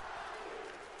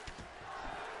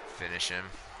finish him,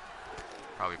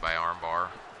 probably by armbar.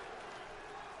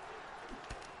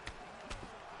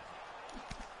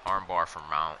 armbar from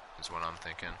Mount is what I'm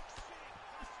thinking.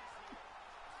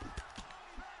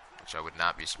 Which I would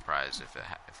not be surprised if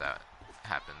that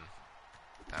happened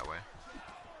that way.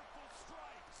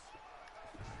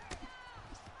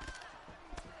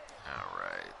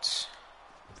 Alright.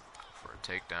 For a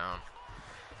takedown.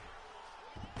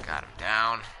 Got him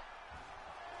down.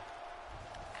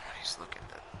 He's looking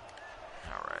to...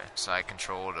 Alright, side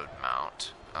control to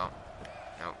Mount. Oh,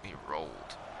 no, he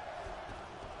rolled.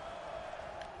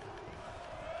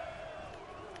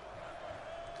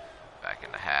 Back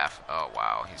into half. Oh,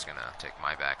 wow, he's gonna take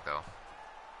my back, though.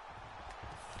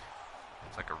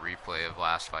 It's like a replay of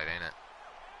last fight, ain't it?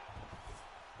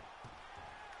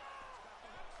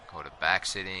 Go to back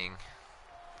sitting.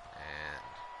 And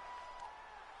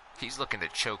he's looking to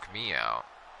choke me out.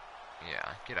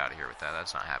 Yeah, get out of here with that.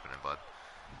 That's not happening, bud.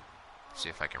 See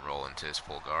if I can roll into his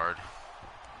full guard.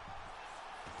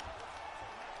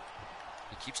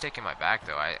 He keeps taking my back,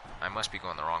 though. I must be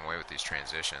going the wrong way with these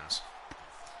transitions.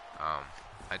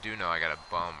 I do know I got a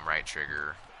bum right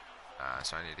trigger,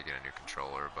 so I need to get a new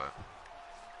controller, but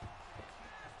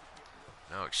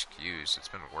no excuse. It's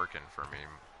been working for me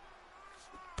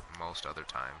most other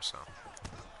times, so.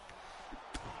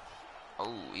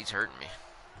 Oh, he's hurting me.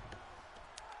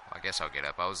 Well, I guess I'll get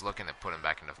up. I was looking to put him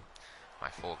back into my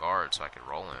full guard so I could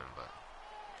roll him, but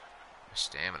my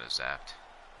stamina zapped.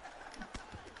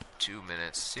 2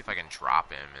 minutes. See if I can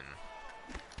drop him and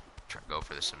try to go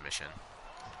for the submission.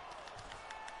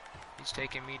 He's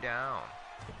taking me down.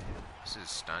 This is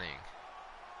stunning.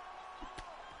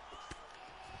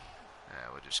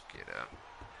 Yeah, we'll just get up.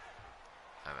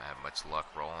 I haven't had much luck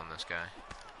rolling this guy.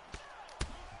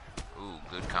 Ooh,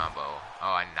 good combo.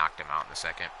 Oh, I knocked him out in the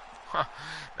second.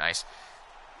 Nice.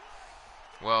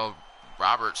 Well,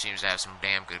 Robert seems to have some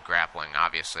damn good grappling.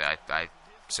 Obviously, I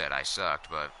said I sucked,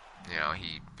 but you know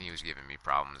he was giving me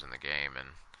problems in the game, and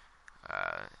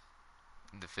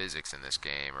the physics in this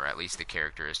game, or at least the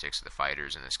characteristics of the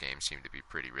fighters in this game, seem to be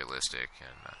pretty realistic.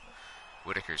 And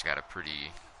Whitaker's got a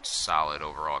pretty solid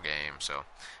overall game, so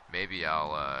maybe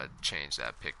I'll change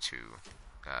that pick to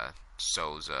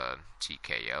Souza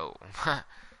TKO.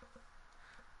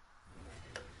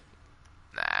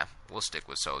 Nah, we'll stick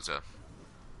with Souza.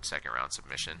 Second round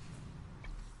submission.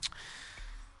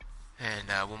 And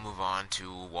we'll move on to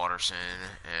Waterson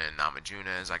and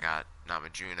Namajunas. I got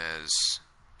Namajunas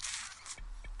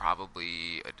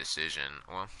probably a decision.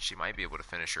 Well, she might be able to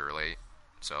finish her late.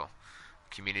 So,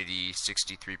 community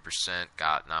 63%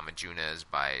 got Namajunas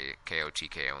by KO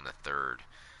TKO in the third.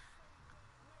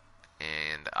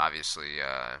 And obviously,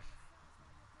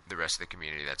 the rest of the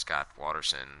community that's got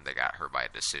Waterson, they got her by a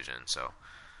decision. So,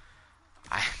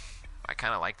 I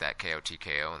kind of like that KO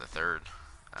TKO in the third.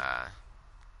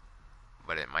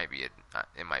 But it might be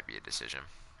a decision.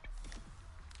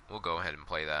 We'll go ahead and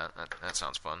play that. That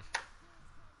sounds fun.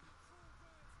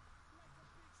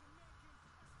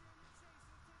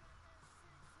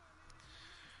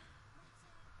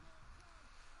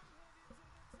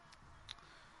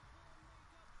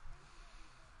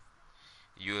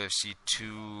 UFC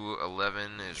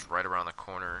 211 is right around the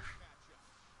corner,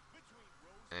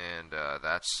 and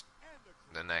that's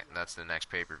the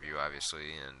next pay-per-view,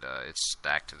 obviously, and it's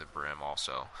stacked to the brim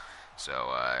also. So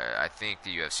I think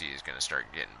the UFC is going to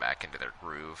start getting back into their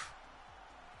groove.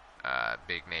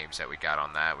 Big names that we got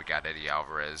on that: we got Eddie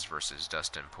Alvarez versus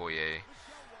Dustin Poirier,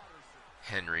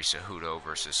 Henry Cejudo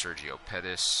versus Sergio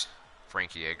Pettis,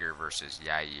 Frankie Edgar versus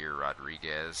Yair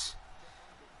Rodriguez,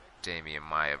 Damian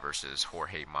Maia versus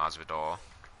Jorge Masvidal,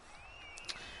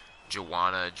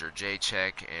 Joanna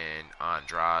Jędrzejczyk and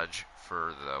Andrade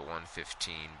for the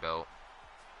 115 belt,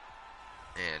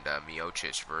 and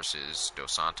Miocic versus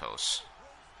Dos Santos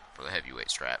for the heavyweight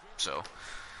strap. So,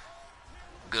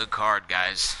 good card,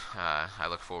 guys. I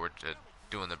look forward to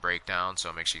doing the breakdown,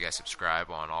 so make sure you guys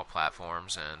subscribe on all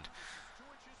platforms, and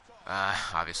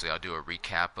obviously I'll do a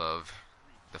recap of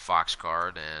the Fox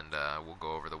card, and we'll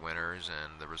go over the winners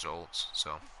and the results.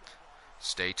 So,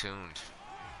 stay tuned.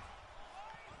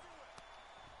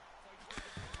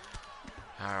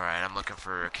 Alright, I'm looking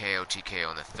for a KO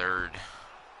TKO in the third.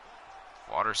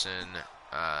 Waterson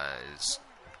is,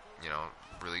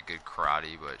 really good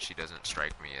karate, but she doesn't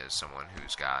strike me as someone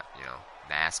who's got,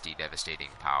 nasty, devastating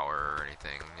power or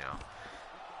anything,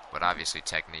 But obviously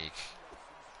technique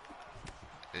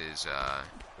is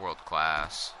world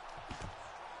class.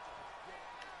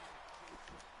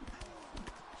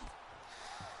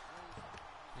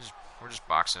 We're just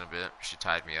boxing a bit. She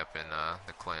tied me up in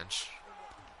the clinch.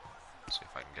 See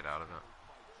if I can get out of it.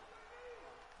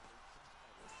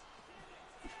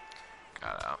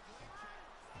 Got out.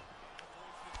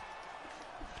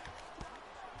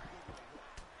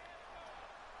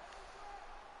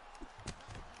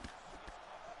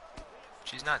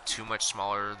 not too much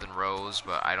smaller than Rose,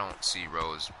 but I don't see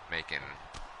Rose making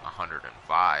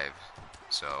 105.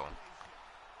 So,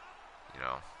 you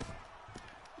know,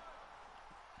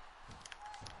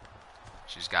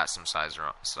 she's got some size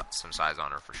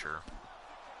on her for sure.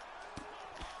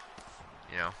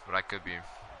 You know, but I could be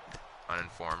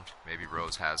uninformed. Maybe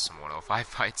Rose has some 105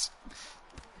 fights.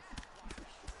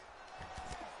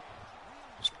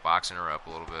 Just boxing her up a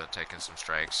little bit, taking some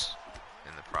strikes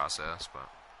in the process, but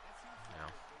you know,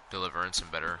 delivering some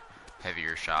better,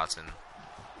 heavier shots and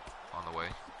on the way.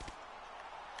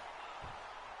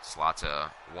 It's lots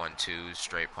of 1-2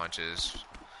 straight punches,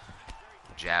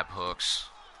 jab hooks.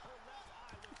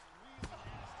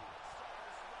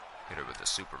 Hit her with the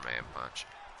Superman punch.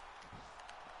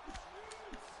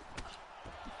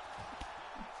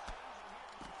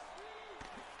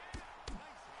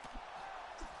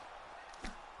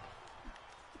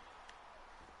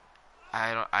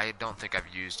 I don't think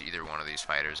I've used either one of these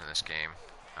fighters in this game.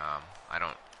 I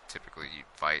don't typically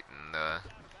fight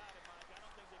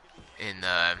in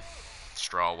the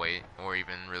strawweight or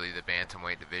even really the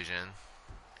bantamweight division.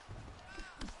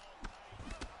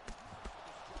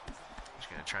 Just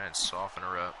gonna try and soften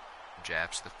her up.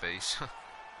 Jabs to the face.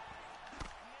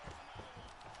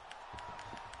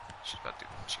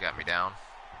 She got me down.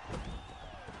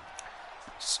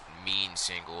 Mean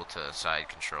single to side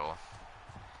control.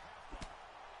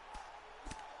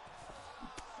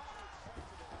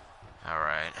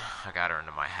 Alright, I got her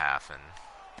into my half and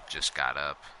just got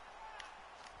up.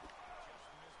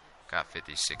 Got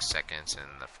 56 seconds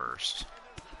in the first.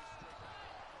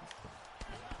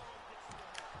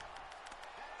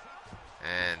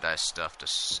 And I stuffed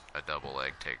a double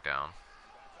leg takedown.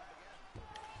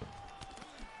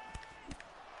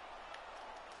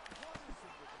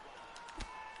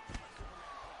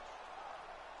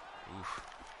 Oof.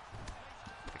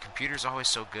 The computer's always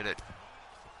so good at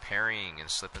parrying and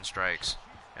slipping strikes,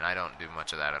 and I don't do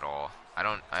much of that at all. I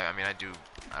don't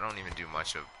even do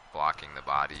much of blocking the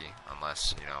body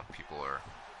unless, you know, people are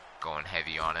going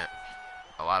heavy on it.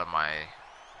 A lot of my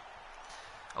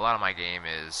game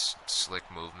is slick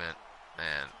movement,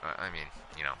 and I mean,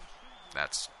 you know,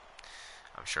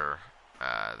 I'm sure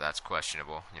that's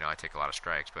questionable. You know, I take a lot of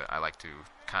strikes, but I like to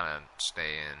kind of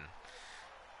stay in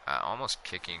almost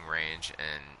kicking range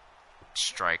and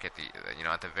strike at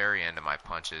the very end of my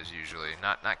punches. Usually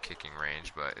not kicking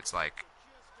range, but it's like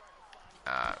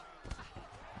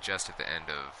just at the end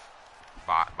of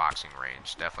boxing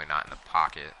range. Definitely not in the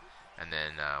pocket. And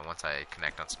then once I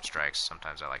connect on some strikes,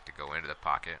 sometimes I like to go into the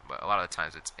pocket, but a lot of the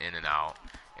times it's in and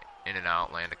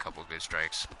out, land a couple good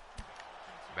strikes,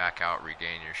 back out,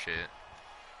 regain your shit.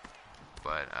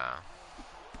 But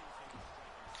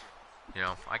you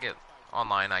know, I get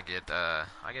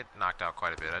knocked out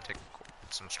quite a bit. I take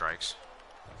some strikes.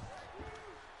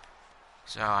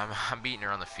 So I'm beating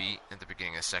her on the feet at the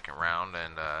beginning of the second round,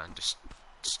 and just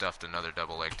stuffed another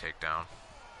double leg takedown.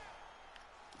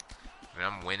 I mean,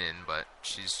 I'm winning, but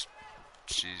she's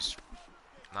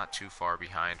not too far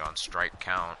behind on strike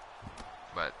count,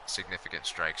 but significant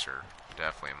strikes are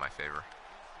definitely in my favor.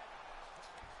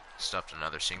 Stuffed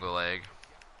another single leg.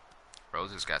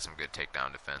 Rose has got some good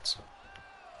takedown defense.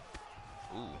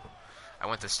 Ooh. I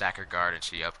went to stack her guard and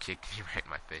she up-kicked me right in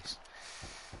my face.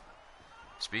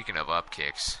 Speaking of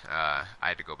up-kicks, I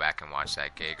had to go back and watch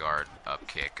that Gegard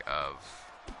up-kick of,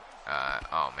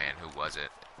 oh man, who was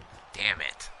it? Damn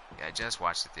it. Yeah, I just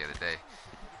watched it the other day.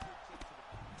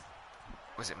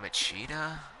 Was it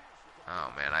Machida?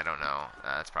 Oh man, I don't know.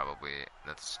 That's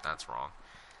wrong.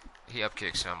 He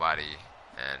up-kicked somebody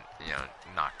and, you know,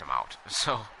 knocked him out.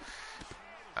 So,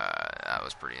 that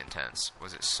was pretty intense.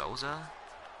 Was it Souza?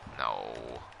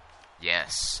 No.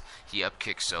 Yes. He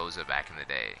up-kicked Souza back in the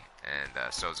day.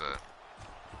 And Souza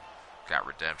got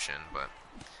redemption, but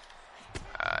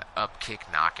up-kick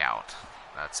knockout.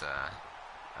 That's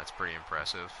pretty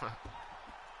impressive.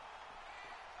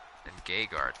 And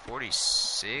Gegard,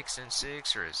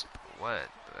 46-6, or is what?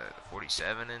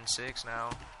 47-6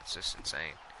 now? It's just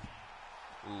insane.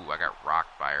 Ooh, I got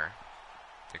rocked by her.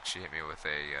 I think she hit me with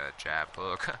a jab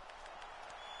hook.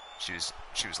 She was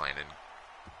landing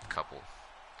a couple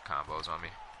combos on me.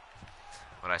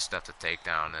 But I stuffed a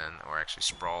takedown or actually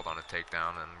sprawled on a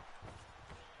takedown, and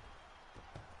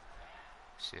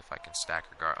see if I can stack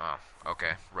her guard. Oh,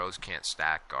 okay. Rose can't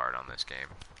stack guard on this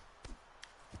game.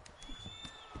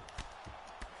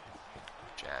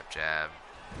 Jab, jab,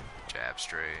 jab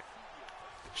straight.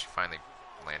 She finally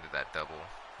landed that double,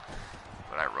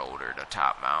 but I rolled her to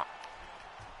top mount.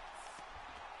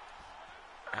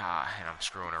 And I'm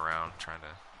screwing around trying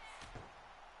to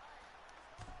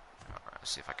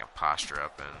see if I can posture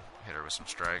up and hit her with some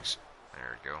strikes.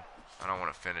 There we go. I don't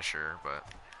want to finish her, but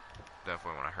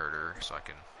definitely want to hurt her so I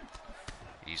can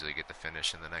easily get the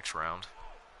finish in the next round.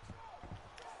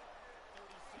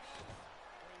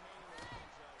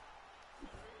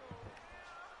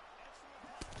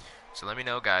 So let me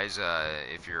know, guys,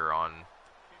 if you're on,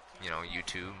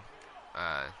 YouTube.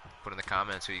 Put in the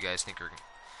comments who you guys think are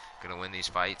going to win these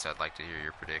fights. I'd like to hear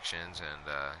your predictions,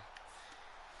 and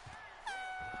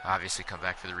obviously come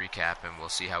back for the recap, and we'll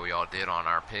see how we all did on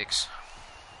our picks.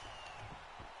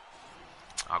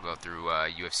 I'll go through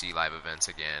UFC live events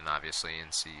again, obviously,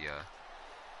 and see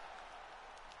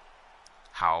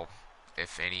how,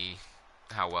 if any,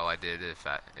 how well I did, if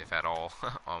at all,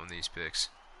 on these picks.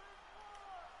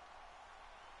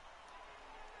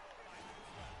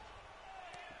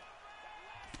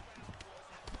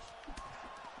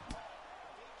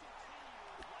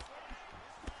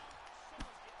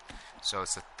 So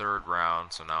it's the third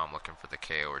round, so now I'm looking for the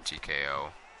KO or TKO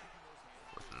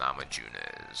with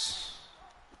Namajunas.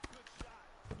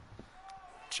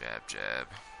 Jab, jab.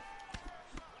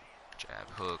 Jab,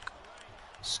 hook.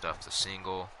 Stuff the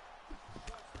single.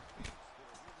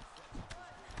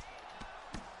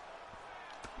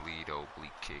 Lead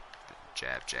oblique kick.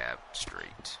 Jab, jab,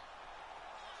 straight.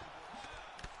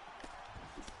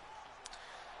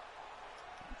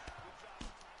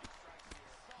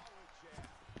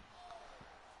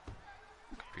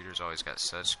 Computer's always got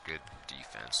such good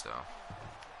defense, though.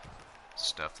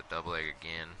 Stuff the double leg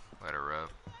again. Let her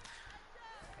up.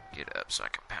 Get up so I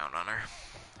can pound on her.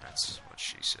 That's what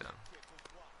she said.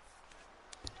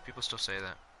 People still say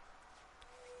that.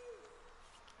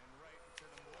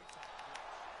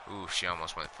 Ooh, she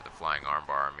almost went for the flying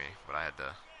armbar on me, but I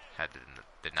had to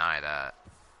deny that.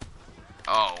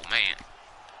 Oh man!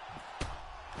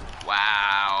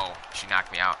 Wow, she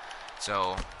knocked me out.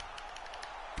 So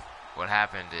what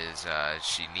happened is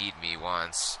she kneed me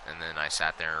once, and then I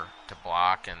sat there to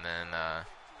block, and then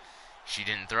she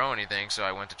didn't throw anything, so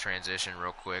I went to transition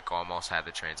real quick. Almost had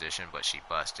the transition, but she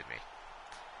busted me,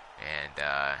 and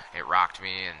it rocked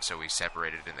me, and so we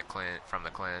separated in the from the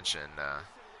clinch, and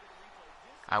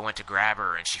I went to grab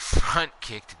her, and she front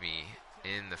kicked me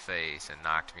in the face and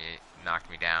knocked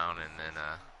me down, and then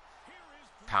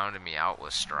pounded me out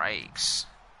with strikes.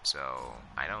 So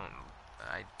I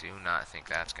do not think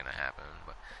that's gonna happen,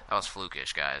 but that was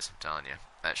flukish, guys. I'm telling you,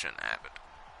 that shouldn't happen.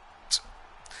 So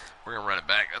we're gonna run it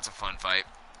back. That's a fun fight.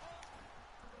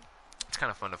 It's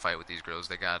kind of fun to fight with these girls.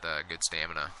 They got good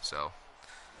stamina, so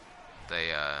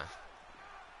they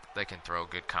can throw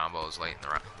good combos late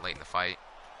in the fight.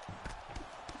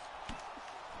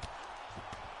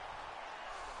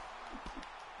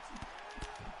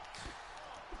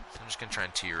 So I'm just gonna try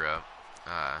and tee her up.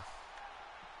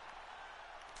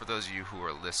 For those of you who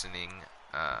are listening,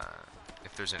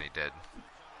 if there's any dead,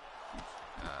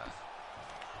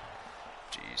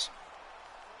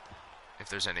 if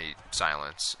there's any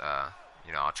silence,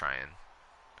 I'll try and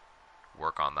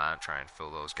work on that, try and fill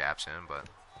those gaps in, but,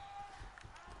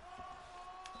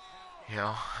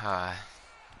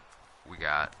 we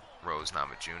got Rose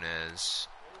Namajunas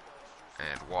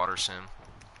and Waterson.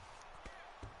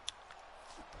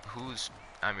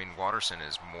 Waterson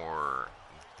is more,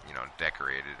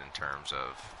 decorated in terms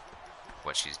of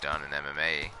what she's done in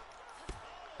MMA.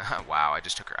 Wow, I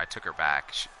took her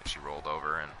back. She rolled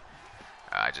over, and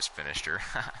I just finished her.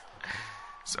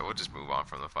 So we'll just move on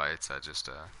from the fights. I just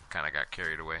kind of got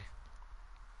carried away.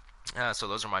 So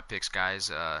those are my picks,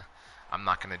 guys. I'm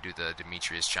not going to do the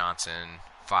Demetrius Johnson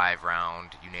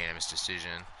 5-round unanimous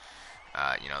decision.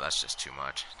 That's just too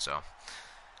much. So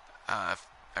I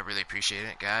really appreciate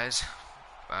it, guys.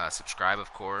 Subscribe,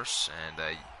 of course,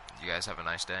 and you guys have a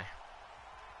nice day.